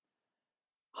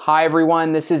Hi,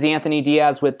 everyone. This is Anthony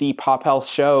Diaz with the Pop Health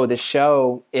Show. The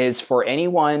show is for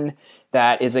anyone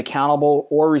that is accountable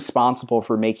or responsible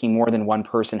for making more than one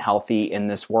person healthy in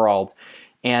this world.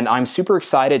 And I'm super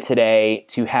excited today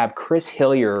to have Chris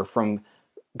Hillier from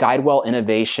Guidewell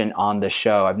Innovation on the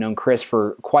show. I've known Chris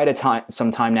for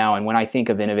some time now, and when I think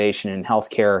of innovation in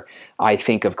healthcare, I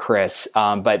think of Chris.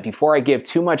 But before I give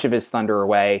too much of his thunder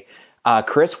away,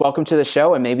 Chris, welcome to the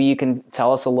show, and maybe you can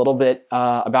tell us a little bit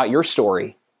about your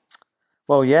story.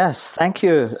 Well, yes, thank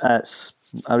you. It's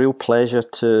a real pleasure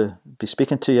to be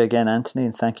speaking to you again, Anthony,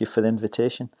 and thank you for the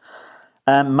invitation.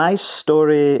 My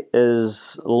story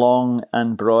is long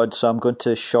and broad, so I'm going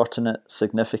to shorten it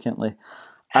significantly.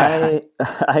 My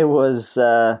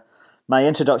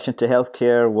introduction to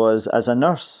healthcare was as a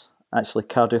nurse, actually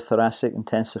cardiothoracic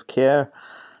intensive care.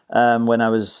 When I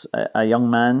was a young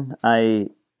man, I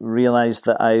realized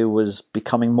that I was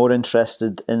becoming more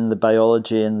interested in the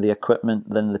biology and the equipment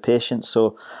than the patient.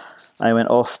 So I went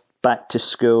off back to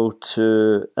school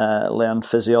to learn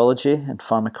physiology and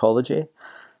pharmacology.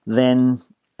 Then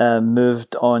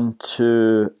moved on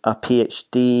to a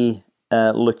PhD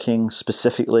looking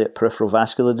specifically at peripheral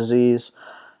vascular disease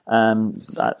and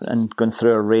going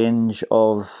through a range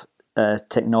of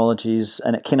technologies.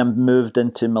 And it kind of moved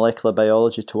into molecular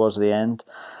biology towards the end.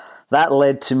 That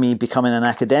led to me becoming an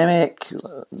academic,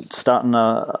 starting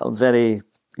a very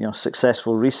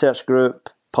successful research group,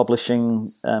 publishing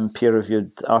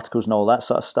peer-reviewed articles and all that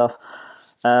sort of stuff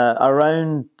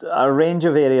around a range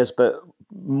of areas, but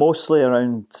mostly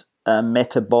around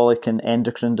metabolic and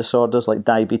endocrine disorders like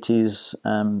diabetes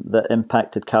that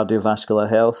impacted cardiovascular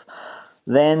health.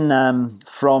 Then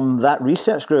from that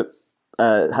research group,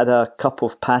 had a couple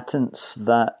of patents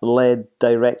that led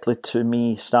directly to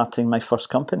me starting my first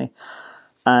company.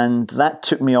 And that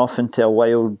took me off into a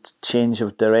wild change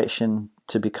of direction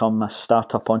to become a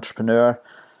startup entrepreneur.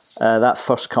 That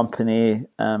first company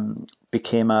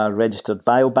became a registered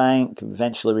biobank.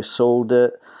 Eventually we sold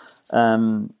it.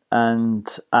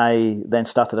 And I then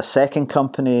started a second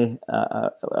company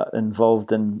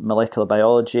involved in molecular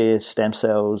biology, stem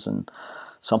cells, and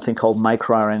something called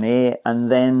microRNA.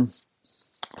 And then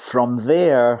from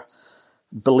there,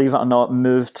 believe it or not,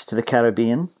 moved to the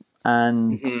Caribbean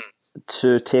and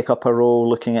to take up a role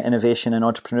looking at innovation and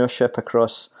entrepreneurship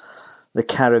across the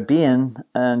Caribbean,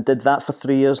 and did that for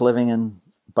 3 years living in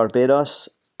Barbados,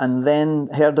 and then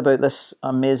heard about this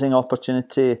amazing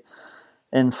opportunity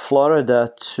in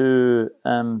Florida to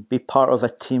be part of a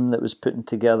team that was putting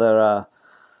together a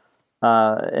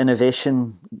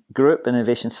innovation group,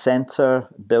 innovation center,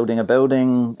 building a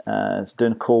building,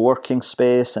 doing co-working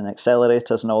space and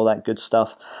accelerators and all that good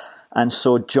stuff. And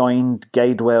so joined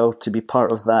Guidewell to be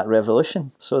part of that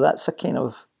revolution. So that's a kind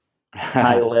of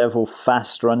high level,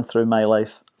 fast run through my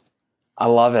life. I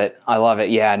love it.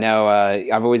 Yeah, no,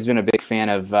 I've always been a big fan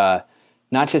of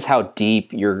not just how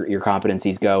deep your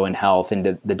competencies go in health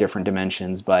into the different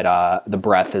dimensions, but the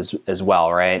breadth as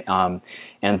well, right?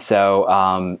 And so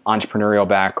entrepreneurial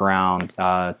background,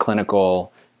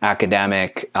 clinical,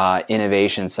 academic,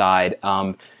 innovation side.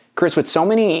 Chris, with so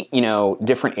many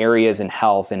different areas in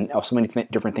health and so many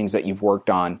different things that you've worked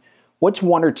on, what's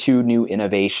one or two new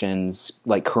innovations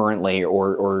like currently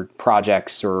or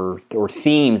projects or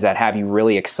themes that have you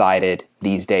really excited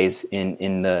these days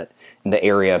in the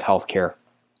area of healthcare?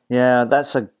 Yeah,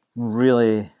 that's a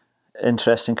really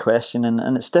interesting question,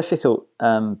 and it's difficult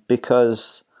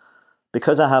because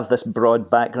I have this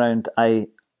broad background. I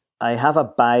have a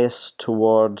bias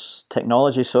towards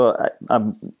technology, so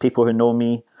people who know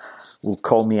me will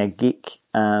call me a geek,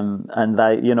 and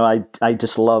I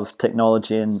just love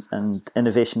technology and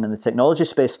innovation in the technology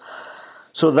space.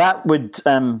 So that would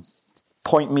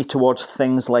point me towards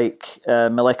things like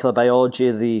molecular biology,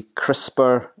 the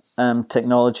CRISPR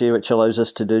technology, which allows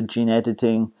us to do gene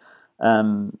editing,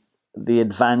 the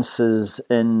advances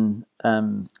in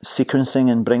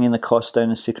sequencing and bringing the cost down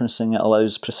in sequencing. It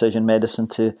allows precision medicine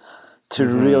to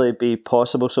really be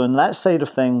possible. So in that side of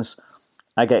things,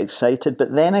 I get excited.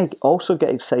 But then I also get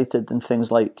excited in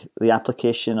things like the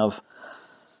application of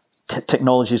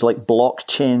technologies like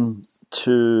blockchain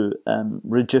to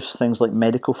reduce things like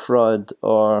medical fraud,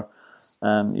 or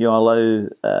allow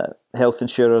health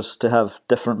insurers to have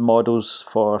different models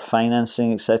for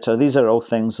financing, etc. These are all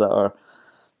things that are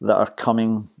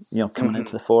coming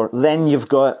into the fore. Then you've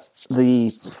got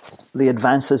the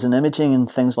advances in imaging and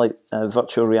things like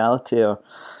virtual reality, or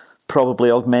probably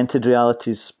augmented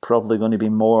reality is probably going to be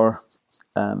more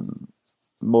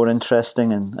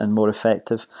interesting and more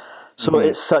effective. So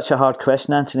it's such a hard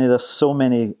question, Anthony. There's so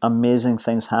many amazing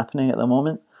things happening at the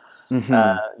moment.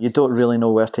 You don't really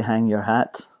know where to hang your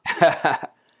hat.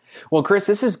 Well, Chris,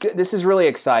 this is good. This is really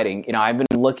exciting. I've been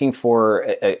looking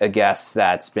for a guest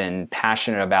that's been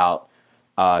passionate about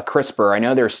CRISPR. I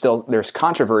know there's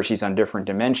controversies on different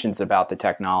dimensions about the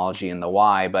technology and the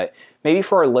why, but maybe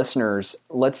for our listeners,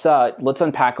 let's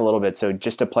unpack a little bit. So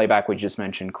just to play back what you just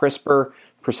mentioned, CRISPR,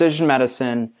 precision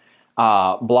medicine,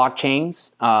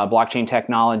 blockchain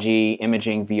technology,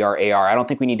 imaging, VR, AR. I don't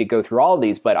think we need to go through all of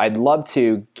these, but I'd love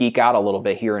to geek out a little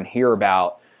bit here and hear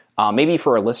about, maybe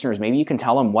for our listeners, maybe you can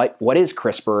tell them what is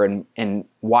CRISPR and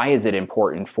why is it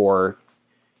important for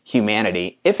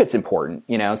humanity, if it's important,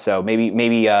 so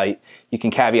maybe you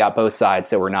can caveat both sides,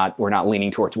 so we're not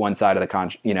leaning towards one side of the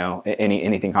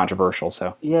anything controversial.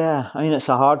 So yeah, I mean, it's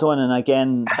a hard one, and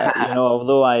again,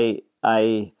 although I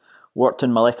worked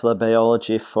in molecular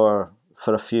biology for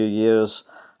a few years,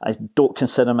 I don't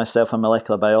consider myself a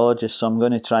molecular biologist, so I'm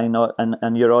going to try not,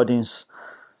 and your audience,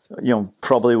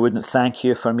 probably wouldn't thank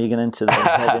you for me getting into the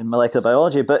heavy molecular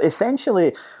biology, but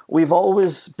essentially we've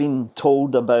always been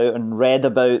told about and read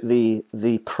about the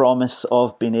promise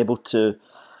of being able to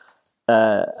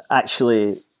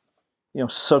actually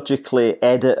surgically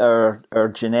edit our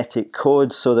genetic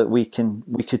code so that we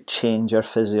could change our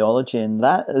physiology, and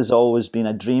that has always been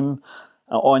a dream.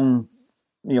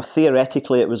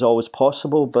 Theoretically it was always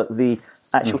possible, but the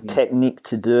actual technique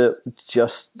to do it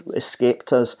just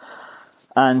escaped us.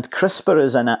 And CRISPR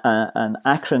is an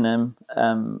acronym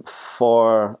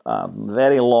for a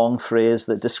very long phrase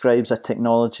that describes a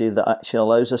technology that actually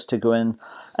allows us to go in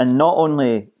and not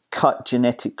only cut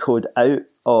genetic code out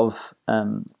of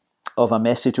a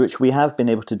message, which we have been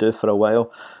able to do for a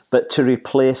while, but to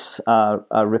replace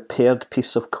a repaired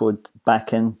piece of code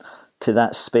back into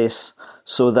that space,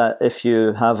 so that if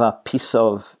you have a piece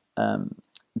of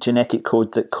genetic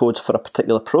code that codes for a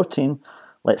particular protein,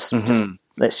 let's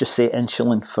just say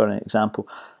insulin, for an example,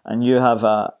 and you have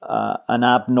an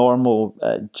abnormal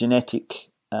genetic,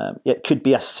 it could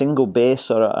be a single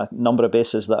base or a number of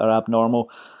bases that are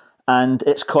abnormal, and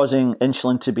it's causing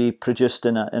insulin to be produced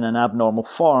in an abnormal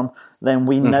form, then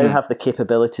we now have the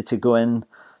capability to go in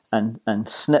and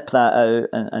snip that out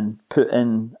and put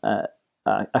in a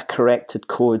corrected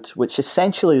code, which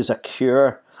essentially is a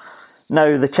cure.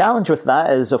 Now, the challenge with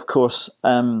that is, of course,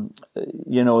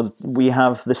 we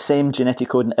have the same genetic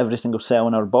code in every single cell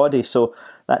in our body, so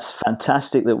that's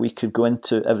fantastic that we could go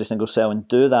into every single cell and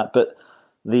do that, but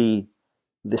the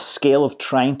scale of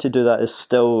trying to do that is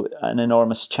still an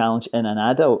enormous challenge in an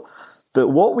adult. But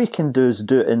what we can do is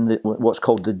do it in what's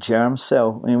called the germ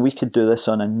cell. I mean, we could do this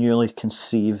on a newly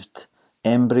conceived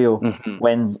embryo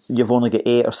when you've only got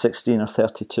 8 or 16 or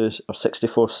 32 or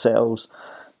 64 cells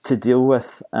to deal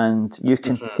with, and you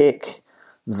can take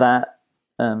that,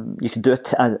 you could do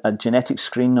a genetic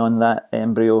screen on that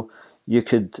embryo. You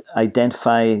could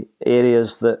identify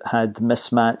areas that had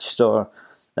mismatched or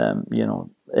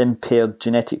impaired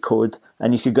genetic code,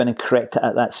 and you could go in and correct it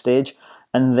at that stage,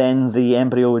 and then the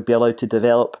embryo would be allowed to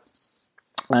develop.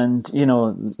 And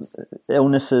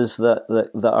illnesses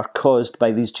that are caused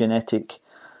by these genetic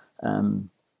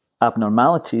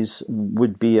abnormalities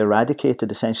would be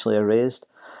eradicated, essentially erased.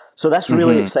 So that's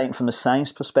really exciting from the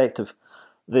science perspective.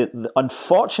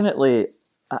 Unfortunately,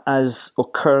 as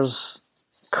occurs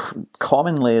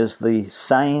commonly, is the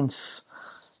science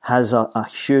has a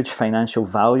huge financial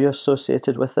value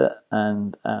associated with it,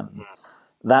 and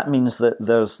that means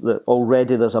that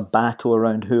already there's a battle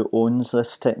around who owns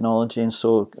this technology. And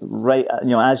so,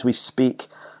 as we speak,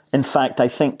 in fact, I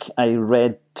think I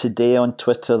read today on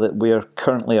Twitter that we are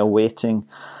currently awaiting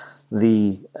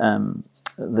the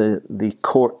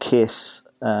court case,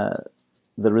 the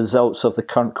results of the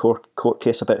current court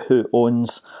case about who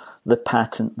owns the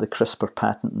patent, the CRISPR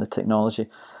patent, and the technology.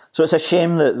 So it's a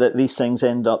shame that these things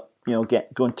end up,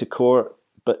 going to court.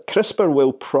 But CRISPR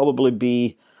will probably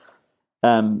be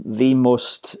the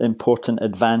most important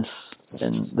advance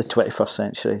in the 21st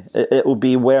century. It will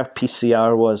be where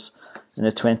PCR was in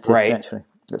the 20th century.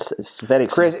 It's very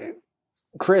exciting.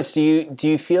 Chris, do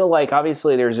you feel like,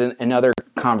 obviously there's another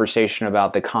conversation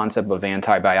about the concept of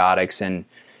antibiotics, and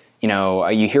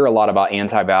you hear a lot about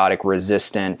antibiotic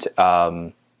resistant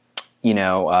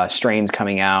strains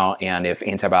coming out, and if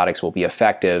antibiotics will be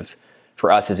effective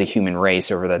for us as a human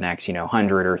race over the next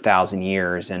 100 or 1,000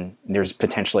 years, and there's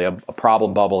potentially a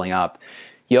problem bubbling up.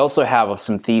 You also have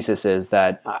some theses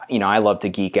that I love to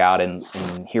geek out and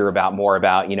hear about more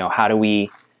about. How do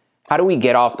we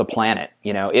get off the planet?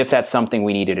 If that's something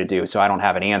we needed to do. So I don't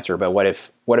have an answer, but what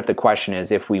if the question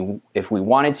is, if we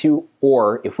wanted to,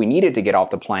 or if we needed to get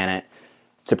off the planet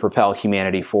to propel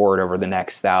humanity forward over the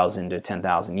next 1,000 to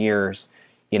 10,000 years,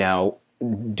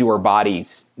 do our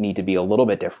bodies need to be a little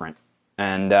bit different?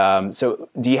 And so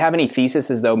do you have any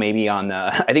theses, though, maybe on the,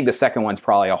 I think the second one's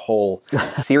probably a whole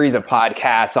series of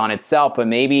podcasts on itself, but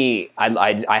maybe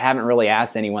I haven't really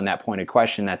asked anyone that pointed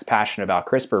question that's passionate about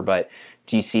CRISPR, but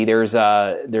do you see there's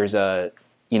a,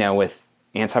 with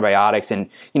antibiotics and,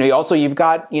 you've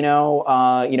got,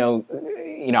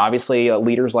 obviously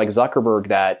leaders like Zuckerberg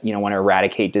that, want to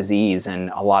eradicate disease,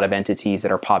 and a lot of entities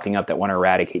that are popping up that want to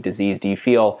eradicate disease. Do you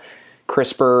feel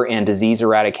CRISPR and disease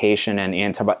eradication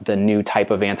and the new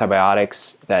type of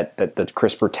antibiotics that the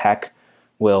CRISPR tech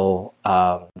will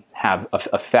have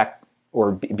effect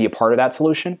or be a part of that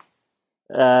solution?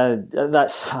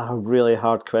 That's a really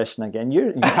hard question again.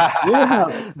 You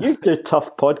do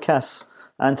tough podcasts,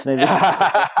 Anthony.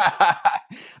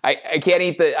 I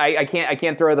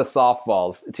can't throw the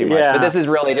softballs too much. Yeah. But this is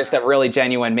really just a really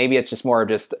genuine. Maybe it's just more of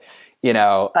just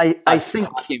I think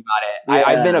talking about it. Yeah.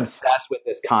 I've been obsessed with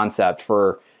this concept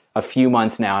for a few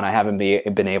months now, and I haven't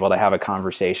been able to have a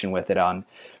conversation with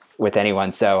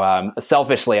anyone. So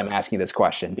selfishly, I'm asking this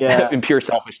question. Yeah. In pure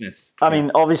selfishness. I mean,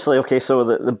 obviously, okay. So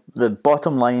the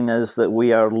bottom line is that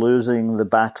we are losing the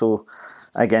battle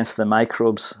against the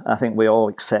microbes. I think we all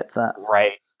accept that.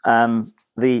 Right.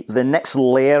 The next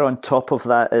layer on top of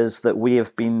that is that we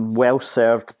have been well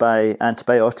served by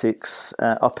antibiotics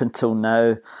up until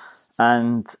now,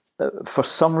 and for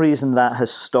some reason that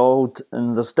has stalled.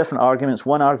 And there's different arguments.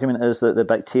 One argument is that the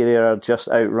bacteria are just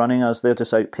outrunning us; they're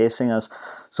just outpacing us.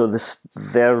 So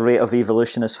their rate of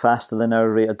evolution is faster than our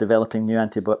rate of developing new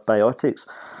antibiotics.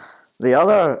 The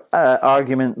other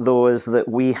argument, though, is that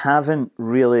we haven't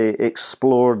really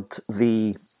explored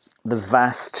the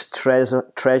vast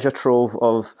treasure trove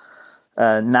of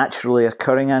naturally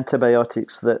occurring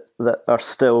antibiotics that are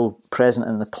still present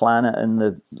in the planet and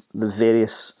the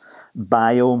various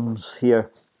biomes here.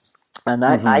 And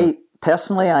I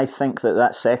personally think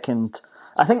that second,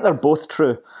 I think they're both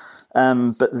true.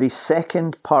 But the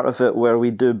second part of it, where we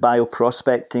do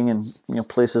bioprospecting in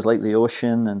places like the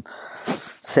ocean and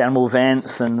thermal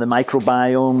vents and the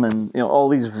microbiome and all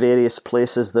these various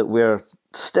places that we're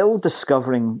still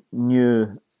discovering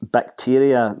new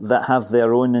bacteria that have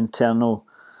their own internal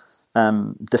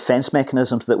defense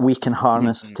mechanisms that we can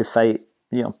harness to fight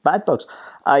bad bugs.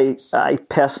 I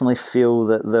personally feel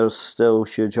that there's still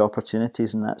huge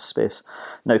opportunities in that space.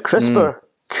 Now, CRISPR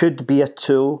could be a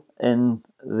tool in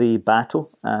the battle,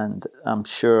 and I'm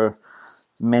sure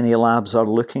many labs are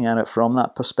looking at it from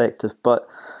that perspective. But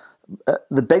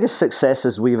the biggest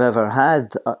successes we've ever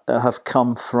had have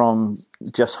come from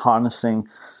just harnessing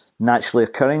naturally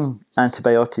occurring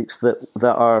antibiotics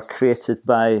that are created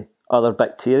by other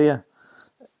bacteria.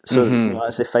 So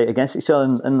as they fight against each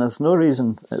other, and there's no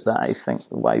reason that I think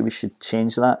why we should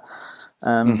change that.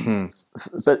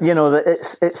 But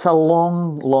it's a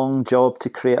long job to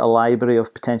create a library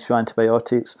of potential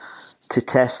antibiotics, to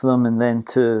test them, and then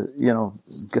to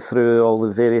go through all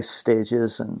the various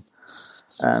stages and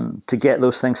to get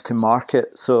those things to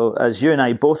market. So as you and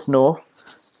I both know,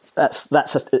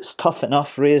 it's tough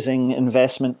enough raising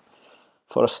investment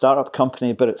for a startup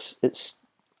company, but it's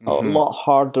a lot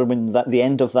harder when the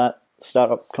end of that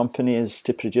startup company is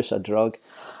to produce a drug.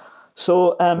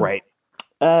 So right.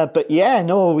 But yeah,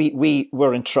 no,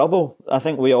 we're in trouble. I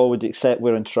think we all would accept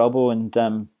we're in trouble, and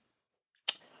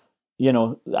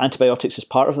antibiotics is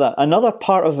part of that. Another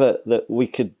part of it that we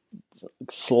could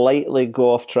slightly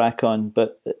go off track on,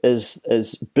 but is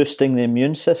boosting the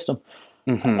immune system.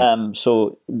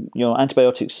 So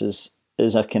antibiotics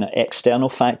is a kind of external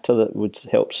factor that would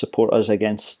help support us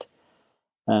against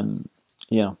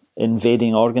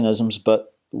invading organisms,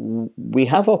 but we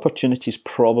have opportunities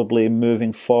probably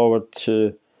moving forward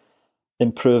to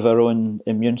improve our own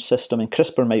immune system, and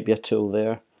CRISPR might be a tool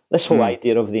there. This whole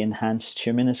idea of the enhanced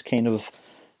human is kind of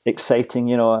exciting,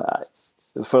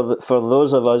 for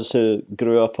those of us who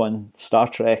grew up on Star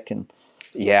Trek and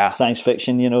science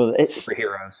fiction, it's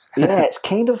superheroes. It's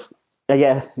kind of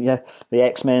the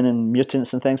X-Men and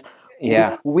mutants and things.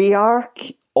 Yeah, we are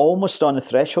almost on the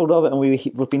threshold of it, and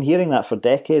we've been hearing that for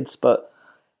decades. But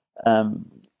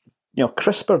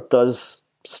CRISPR does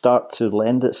start to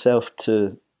lend itself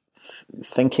to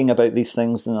thinking about these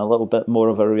things in a little bit more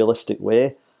of a realistic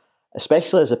way,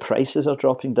 especially as the prices are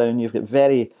dropping down. You've got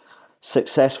very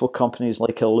successful companies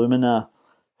like Illumina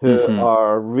who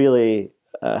are really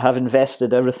have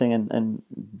invested everything in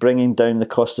bringing down the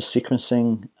cost of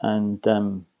sequencing and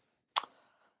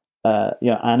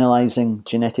analyzing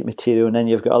genetic material. And then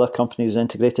you've got other companies,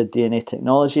 Integrated DNA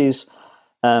Technologies.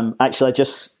 Actually, I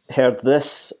just heard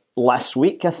this last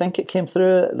week, I think it came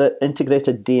through, that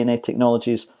Integrated DNA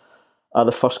Technologies are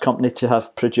the first company to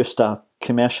have produced a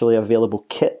commercially available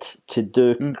kit to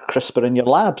do CRISPR in your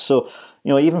lab. So,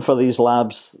 even for these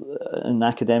labs in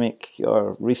academic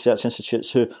or research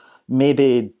institutes who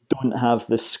maybe don't have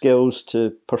the skills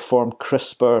to perform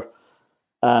CRISPR,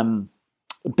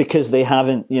 because they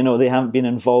haven't been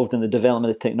involved in the development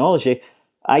of the technology.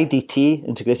 IDT,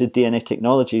 Integrated DNA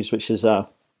Technologies, which is an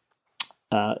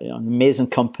amazing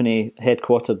company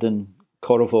headquartered in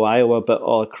Coralville, Iowa, but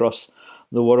all across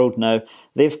the world now,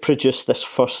 they've produced this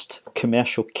first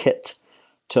commercial kit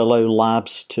to allow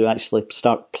labs to actually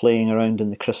start playing around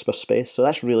in the CRISPR space. So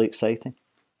that's really exciting.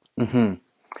 Mm-hmm.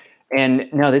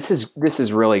 And no, this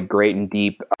is really great and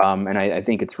deep, and I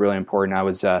think it's really important. I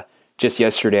was just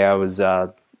yesterday, I was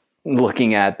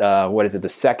looking at the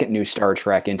second new Star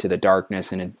Trek, Into the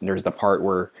Darkness, and there's the part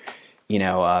where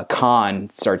Khan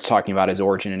starts talking about his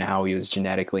origin and how he was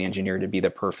genetically engineered to be the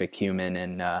perfect human,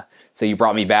 and so you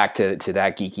brought me back to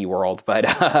that geeky world.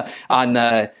 But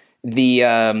on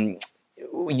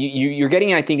you're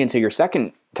getting, I think, into your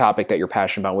second topic that you're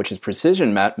passionate about, which is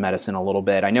precision medicine a little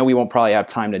bit. I know we won't probably have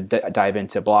time to dive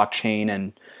into blockchain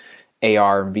and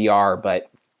AR and VR, but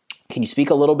can you speak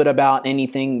a little bit about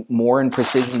anything more in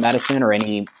precision medicine, or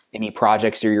any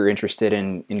projects that you're interested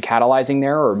in catalyzing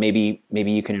there, or maybe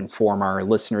you can inform our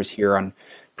listeners here on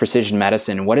precision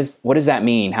medicine and what does that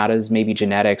mean? How does maybe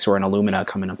genetics or an Illumina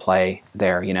come into play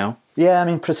there? Yeah, I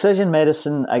mean, precision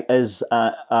medicine is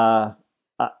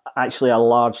actually a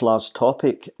large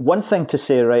topic. One thing to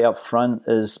say right up front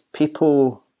is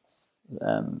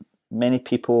many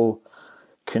people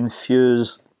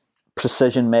confuse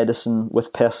precision medicine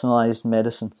with personalized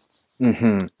medicine.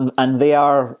 Mm-hmm. And they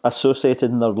are associated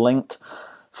and they're linked.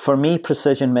 For me,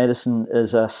 precision medicine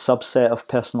is a subset of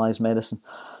personalized medicine.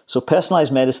 So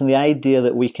personalized medicine, the idea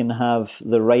that we can have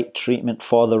the right treatment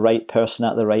for the right person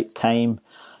at the right time,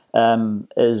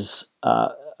 is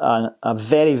a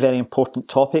very, very important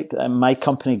topic. And my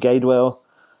company, Guidewell,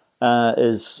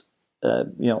 is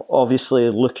obviously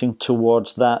looking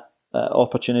towards that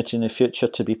opportunity in the future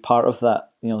to be part of that.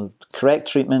 Correct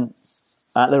treatment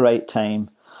at the right time,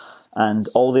 and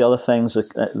all the other things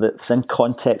that's in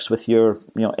context with your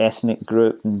ethnic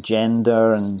group and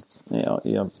gender and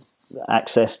your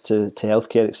access to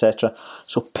healthcare, etc.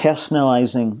 So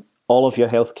personalizing all of your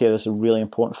healthcare is really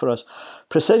important for us.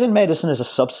 Precision medicine is a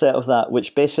subset of that,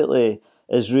 which basically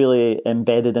is really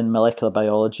embedded in molecular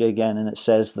biology again, and it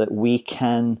says that we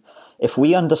can, if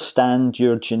we understand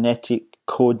your genetic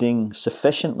coding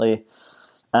sufficiently,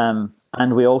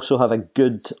 and we also have a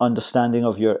good understanding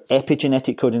of your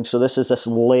epigenetic coding. So this is this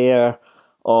layer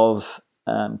of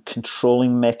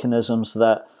controlling mechanisms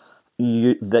that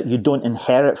you don't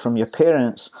inherit from your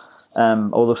parents,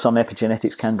 although some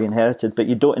epigenetics can be inherited, but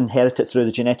you don't inherit it through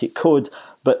the genetic code,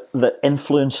 but that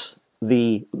influence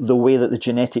the way that the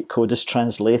genetic code is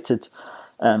translated.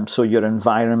 So your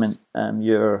environment,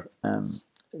 your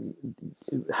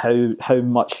how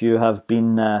much you have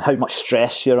been, how much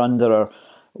stress you're under,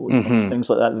 or mm-hmm. things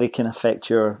like that, they can affect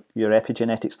your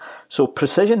epigenetics. So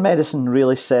precision medicine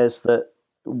really says that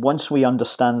once we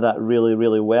understand that really,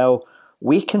 really well,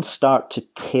 we can start to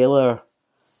tailor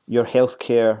your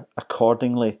healthcare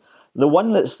accordingly. The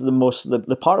one that's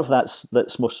the part of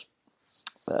that's most,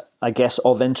 I guess,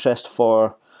 of interest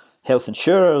for health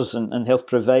insurers and health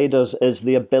providers is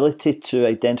the ability to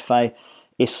identify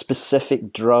a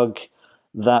specific drug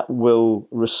that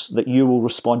you will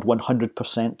respond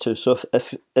 100% to. So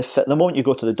if at the moment you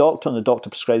go to the doctor and the doctor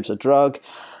prescribes a drug,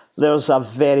 there's a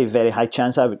very, very high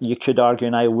chance, you could argue,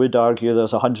 and I would argue,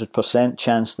 there's 100%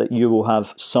 chance that you will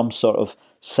have some sort of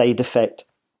side effect,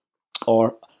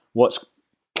 or what's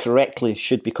correctly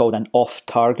should be called an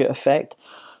off-target effect.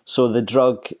 So the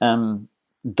drug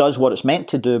does what it's meant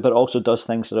to do, but also does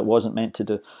things that it wasn't meant to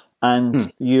do.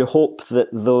 And you hope that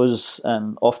those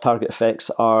off-target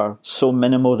effects are so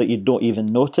minimal that you don't even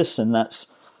notice, and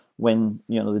that's when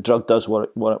the drug does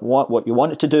what you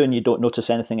want it to do, and you don't notice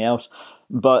anything else.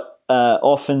 But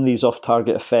often these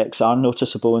off-target effects are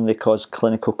noticeable, and they cause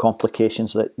clinical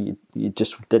complications that you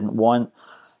just didn't want.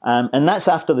 And that's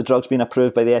after the drug's been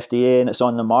approved by the FDA and it's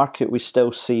on the market. We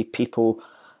still see people,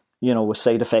 with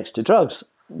side effects to drugs.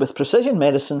 With precision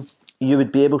medicine, you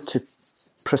would be able to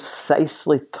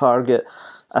precisely target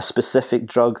a specific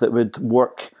drug that would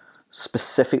work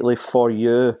specifically for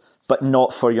you, but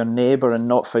not for your neighbor and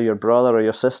not for your brother or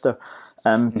your sister,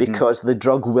 because the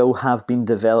drug will have been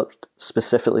developed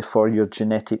specifically for your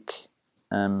genetic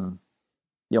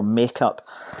makeup.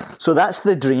 So that's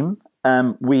the dream.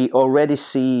 We already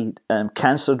see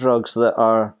cancer drugs that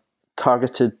are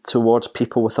targeted towards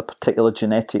people with a particular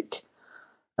genetic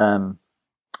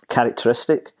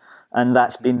characteristic, and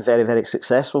that's been very, very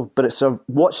successful. But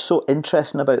what's so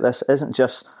interesting about this isn't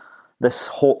just this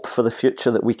hope for the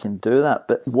future that we can do that.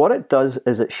 But what it does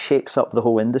is it shakes up the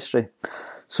whole industry.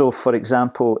 So, for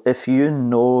example, if you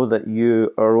know that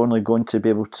you are only going to be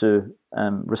able to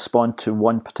respond to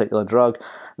one particular drug,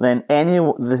 then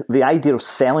the idea of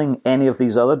selling any of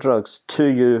these other drugs to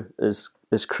you is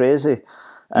crazy.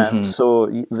 So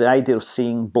the idea of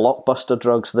seeing blockbuster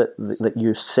drugs that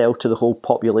you sell to the whole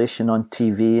population on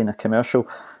TV in a commercial,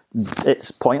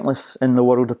 it's pointless in the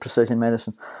world of precision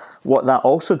medicine. What that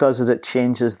also does is it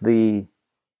changes the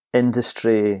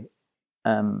industry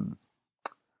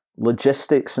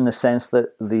logistics, in the sense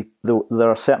that there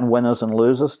are certain winners and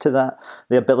losers to that.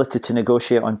 The ability to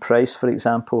negotiate on price, for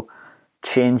example,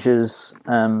 changes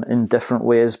in different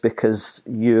ways, because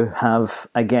you have,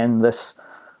 again, this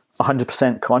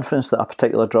 100% confidence that a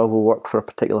particular drug will work for a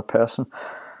particular person.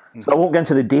 So I won't get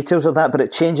into the details of that, but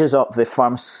it changes up the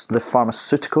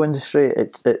pharmaceutical industry.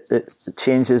 It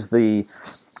changes the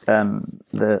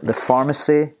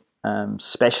pharmacy,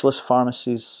 specialist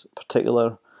pharmacies,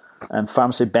 particular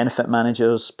pharmacy benefit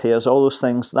managers, payers, all those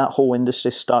things. That whole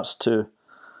industry starts to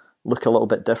look a little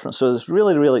bit different. So it's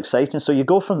really, really exciting. So you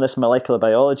go from this molecular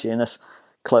biology and this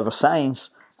clever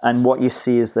science, and what you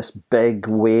see is this big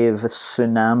wave, this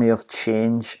tsunami of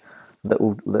change that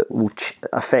will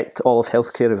affect all of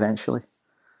healthcare eventually.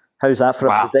 How's that for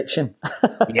a prediction?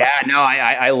 Yeah, no,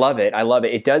 I love it. I love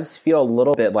it. It does feel a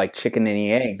little bit like chicken and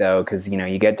the egg, though, because,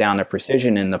 you get down to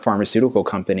precision, and the pharmaceutical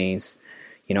companies,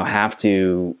 have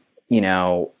to,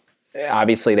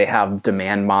 obviously they have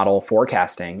demand model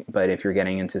forecasting, but if you're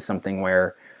getting into something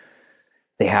where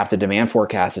they have to demand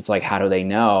forecast, it's like, how do they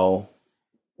know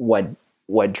what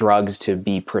drugs to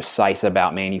be precise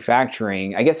about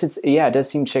manufacturing? I guess it does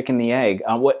seem chicken the egg.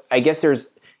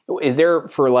 Is there,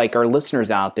 for like our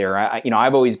listeners out there,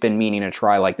 I've always been meaning to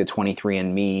try like the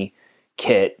 23andMe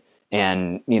kit,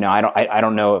 and I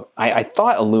don't know. I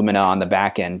thought Illumina on the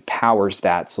back end powers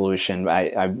that solution.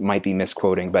 I might be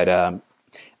misquoting, but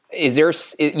is there,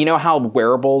 how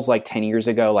wearables like 10 years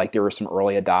ago, like there were some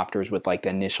early adopters with like the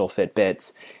initial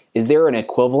Fitbits. Is there an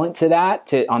equivalent to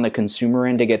that on the consumer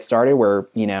end to get started, where,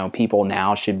 people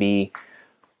now should be,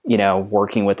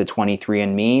 working with the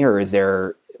 23andMe,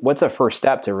 or what's a first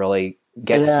step to really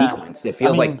get sequenced? It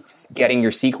feels like getting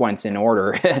your sequence in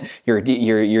order, your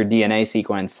DNA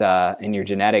sequence and your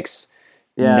genetics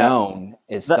known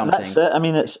is something. That's it. I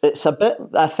mean, it's a bit,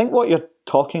 I think what you're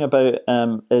talking about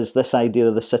is this idea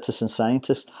of the citizen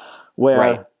scientist,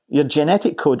 where your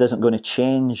genetic code isn't going to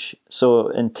change. So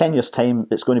in 10 years' time,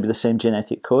 it's going to be the same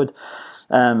genetic code.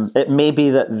 It may be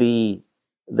that the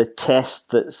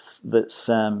test that's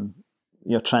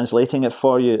translating it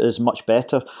for you is much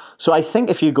better. So I think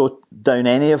if you go down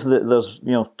any of there's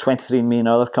 23andMe and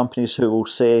other companies who will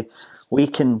say we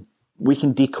can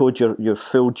decode your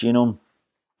full genome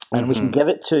and we can give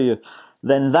it to you,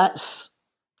 then that's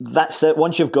it.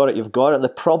 Once you've got it, you've got it. The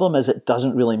problem is it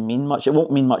doesn't really mean much. It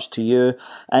won't mean much to you,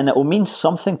 and it will mean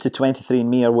something to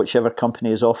 23andMe or whichever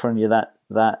company is offering you that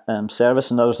service.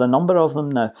 And there's a number of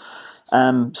them now.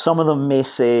 Some of them may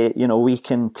say, we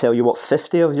can tell you what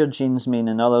 50 of your genes mean,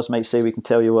 and others might say we can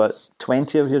tell you what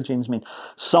 20 of your genes mean.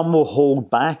 Some will hold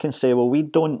back and say, well, we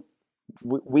don't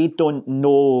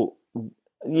know.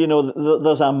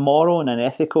 There's a moral and an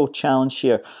ethical challenge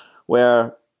here,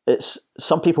 where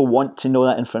some people want to know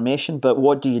that information, but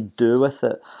what do you do with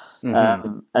it?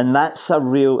 And that's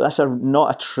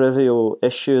not a trivial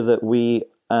issue that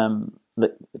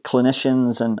that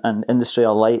clinicians and industry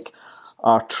alike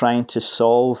are trying to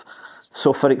solve.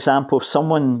 So, for example, if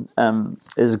someone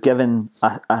is given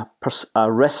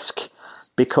a risk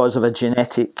because of a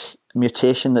genetic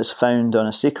mutation that's found on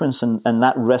a sequence, and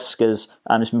that risk is,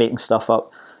 I'm just making stuff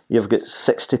up, you've got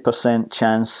 60%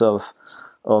 chance of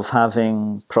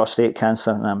having prostate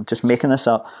cancer, and I'm just making this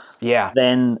up. Yeah.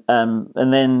 Then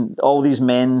and then all these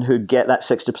men who get that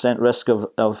 60% risk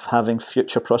of having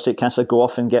future prostate cancer go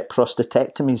off and get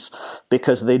prostatectomies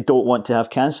because they don't want to have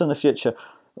cancer in the future.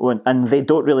 And they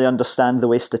don't really understand the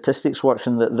way statistics work,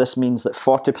 and that this means that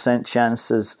 40%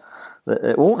 chances that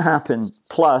it won't happen.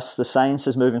 Plus, the science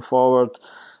is moving forward.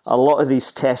 A lot of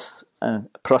these tests,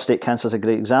 prostate cancer is a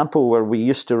great example, where we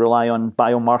used to rely on a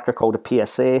biomarker called a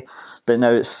PSA, but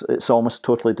now it's almost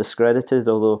totally discredited.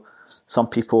 Although some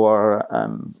people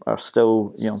are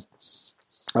still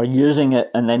are using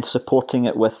it and then supporting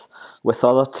it with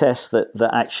other tests that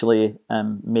actually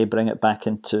may bring it back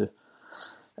into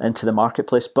the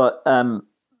marketplace. But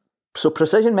so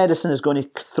precision medicine is going to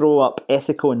throw up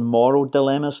ethical and moral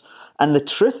dilemmas. And the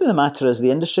truth of the matter is the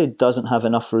industry doesn't have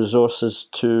enough resources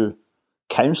to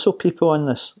counsel people on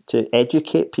this, to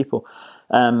educate people.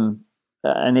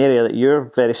 an area that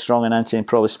you're very strong in, Anthony, and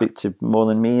probably speak to more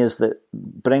than me, is that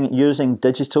using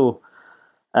digital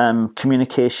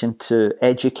communication to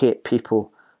educate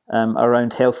people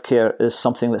around healthcare is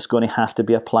something that's going to have to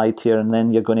be applied here, and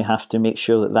then you're going to have to make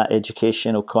sure that that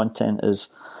educational content is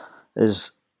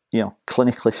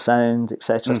clinically sound,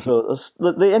 etc. So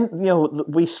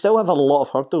we still have a lot of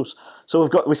hurdles. So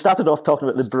we started off talking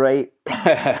about the bright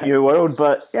new world,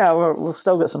 but yeah, we've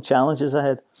still got some challenges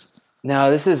ahead.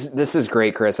 No, this is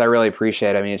great, Chris. I really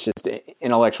appreciate it. I mean, it's just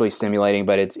intellectually stimulating,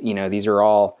 but it's these are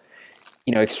all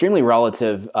extremely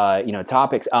relative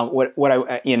topics.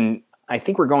 I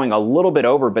think we're going a little bit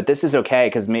over, but this is okay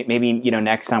because maybe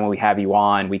next time when we have you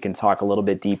on, we can talk a little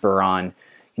bit deeper on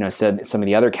some of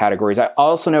the other categories. I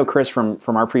also know, Chris, from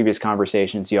our previous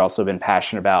conversations, you also have been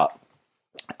passionate about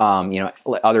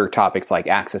other topics like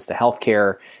access to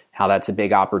healthcare, how that's a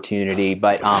big opportunity.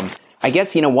 But I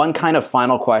guess one kind of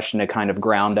final question to kind of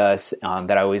ground us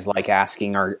that I always like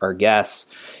asking our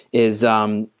guests is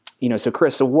so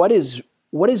Chris, so what is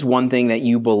one thing that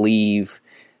you believe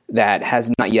that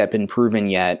has not yet been proven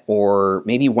yet, or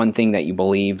maybe one thing that you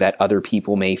believe that other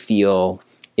people may feel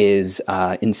is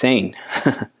insane?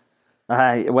 There's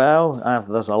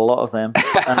a lot of them.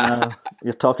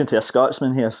 You're talking to a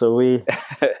Scotsman here, so let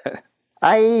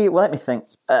me think.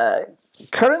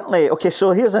 Currently, okay,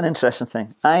 so here's an interesting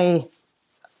thing. I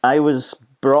was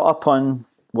brought up on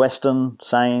Western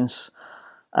science,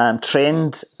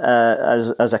 trained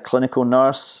as a clinical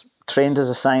nurse, trained as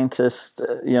a scientist,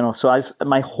 so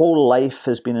my whole life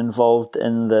has been involved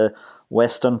in the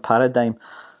Western paradigm.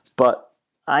 But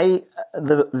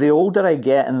the older I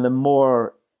get and the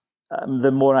more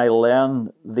I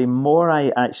learn, the more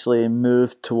I actually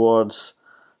move towards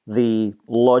the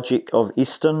logic of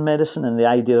Eastern medicine and the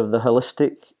idea of the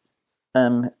holistic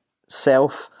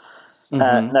self.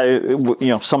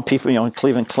 Now, some people, in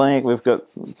Cleveland Clinic, we've got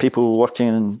people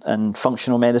working in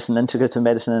functional medicine, integrative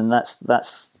medicine, and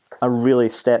that's a really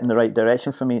step in the right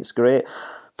direction for me. It's great.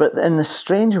 But in the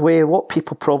strange way, what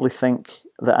people probably think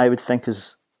that I would think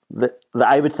is that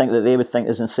they would think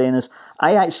is insane is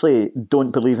I actually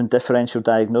don't believe in differential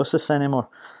diagnosis anymore.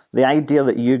 The idea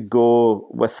that you go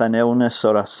with an illness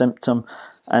or a symptom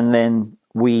and then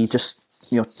we just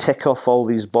tick off all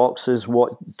these boxes,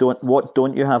 what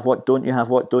don't you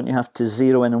have to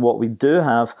zero in on what we do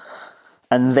have,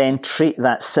 and then treat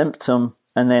that symptom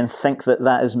and then think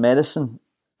that is medicine.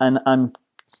 And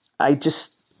I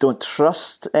just don't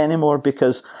trust anymore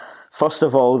because, first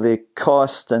of all, the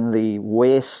cost and the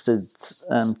wasted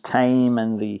time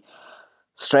and the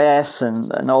stress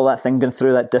and all that thing going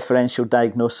through that differential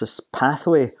diagnosis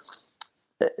pathway.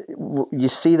 You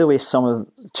see the way some of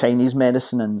Chinese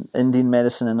medicine and Indian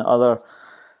medicine and other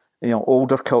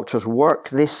older cultures work.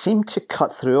 They seem to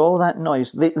cut through all that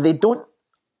noise. They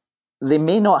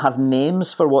may not have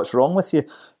names for what's wrong with you,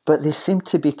 but they seem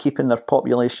to be keeping their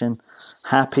population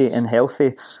happy and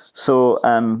healthy. So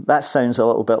that sounds a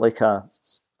little bit like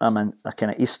I'm a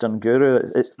kind of Eastern guru.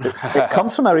 It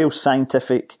comes from a real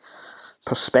scientific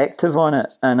perspective on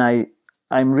it, and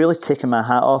I'm really taking my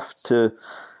hat off to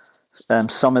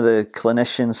some of the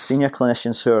senior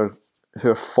clinicians who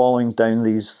are following down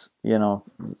these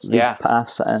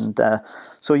paths. And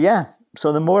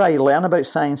so the more I learn about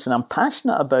science, and I'm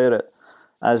passionate about it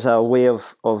as a way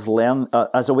of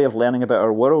learning about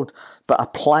our world, but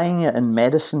applying it in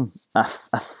medicine, I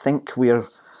think we're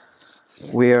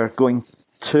going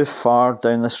too far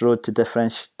down this road to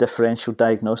differential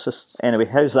diagnosis. Anyway,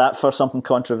 how's that for something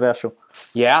controversial?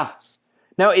 Yeah.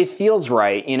 No, it feels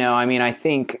right. I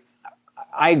think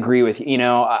I agree with you.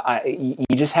 You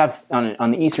just have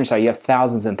on the Eastern side, you have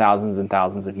thousands and thousands and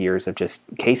thousands of years of just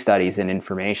case studies and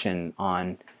information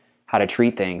on how to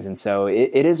treat things. And so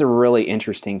it is a really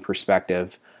interesting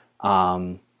perspective.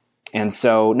 And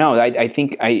so, no, I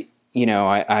think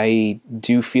I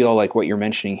do feel like what you're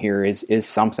mentioning here is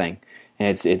something, and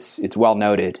it's well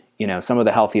noted. Some of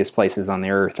the healthiest places on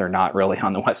the earth are not really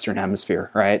on the Western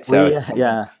Hemisphere, right? So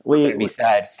we be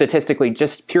said statistically,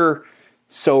 just pure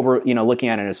sober, looking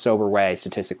at it in a sober way,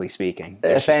 statistically speaking.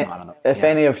 If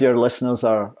any of your listeners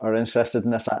are interested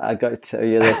in this, I got to tell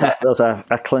you, there's a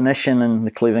clinician in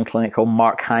the Cleveland Clinic called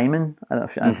Mark Hyman. I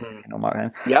don't know if you know Mark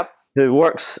Hyman. Yep. Who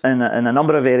works in a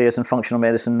number of areas in functional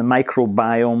medicine, the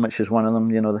microbiome, which is one of them,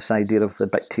 this idea of the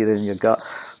bacteria in your gut.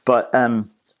 But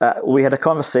we had a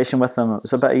conversation with him, it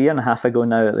was about a year and a half ago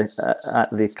now at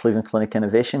the Cleveland Clinic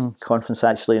Innovation Conference,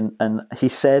 actually, and he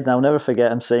said, and I'll never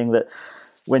forget him saying that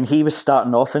when he was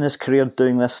starting off in his career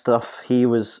doing this stuff,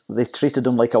 they treated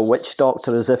him like a witch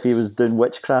doctor, as if he was doing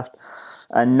witchcraft.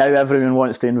 and now everyone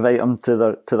wants to invite him to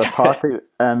their party.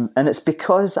 And it's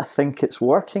because I think it's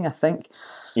working. I think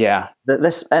that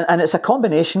this, and it's a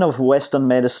combination of Western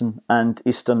medicine and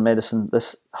Eastern medicine,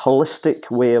 this holistic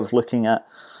way of looking at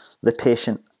the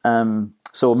patient.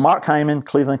 So Mark Hyman,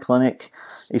 Cleveland Clinic,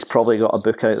 he's probably got a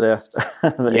book out there.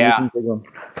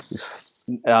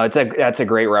 That's a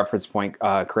great reference point,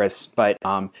 Chris. But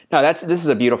this is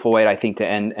a beautiful way, I think, to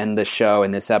end the show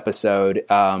and this episode.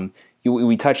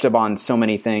 We touched upon so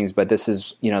many things, but this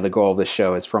is, the goal of the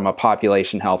show is from a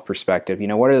population health perspective.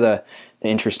 What are the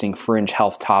interesting fringe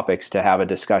health topics to have a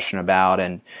discussion about,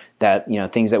 and that,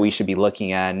 things that we should be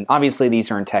looking at. And obviously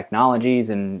these are in technologies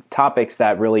and topics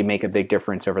that really make a big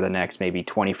difference over the next maybe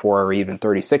 24 or even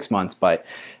 36 months, but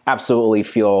absolutely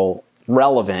feel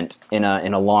relevant in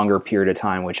a longer period of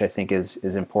time, which I think is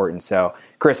important. So,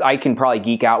 Chris, I can probably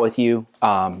geek out with you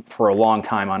for a long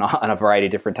time on a variety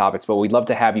of different topics, but we'd love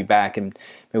to have you back, and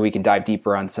maybe we can dive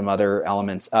deeper on some other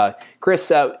elements.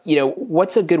 Chris,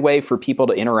 what's a good way for people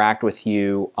to interact with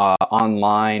you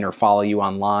online, or follow you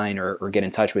online, or get in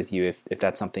touch with you if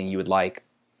that's something you would like?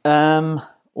 It's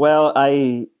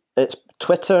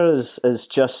Twitter is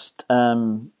just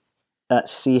at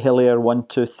C Hillier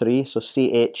 123, so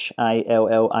Chillier,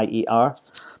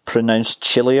 pronounced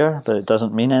Chillier, but it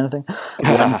doesn't mean anything.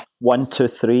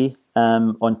 123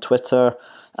 on Twitter,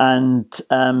 and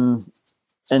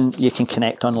you can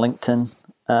connect on LinkedIn.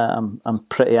 I'm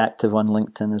pretty active on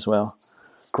LinkedIn as well.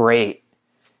 Great.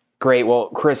 Well,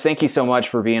 Chris, thank you so much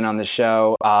for being on the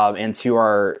show. And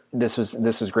this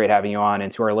was great having you on. And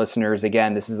to our listeners,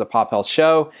 again, this is the Pop Health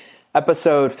Show.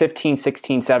 Episode 15,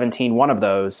 16, 17, one of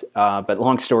those. But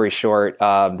long story short,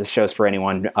 this show's for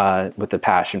anyone with a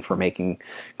passion for making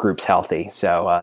groups healthy. So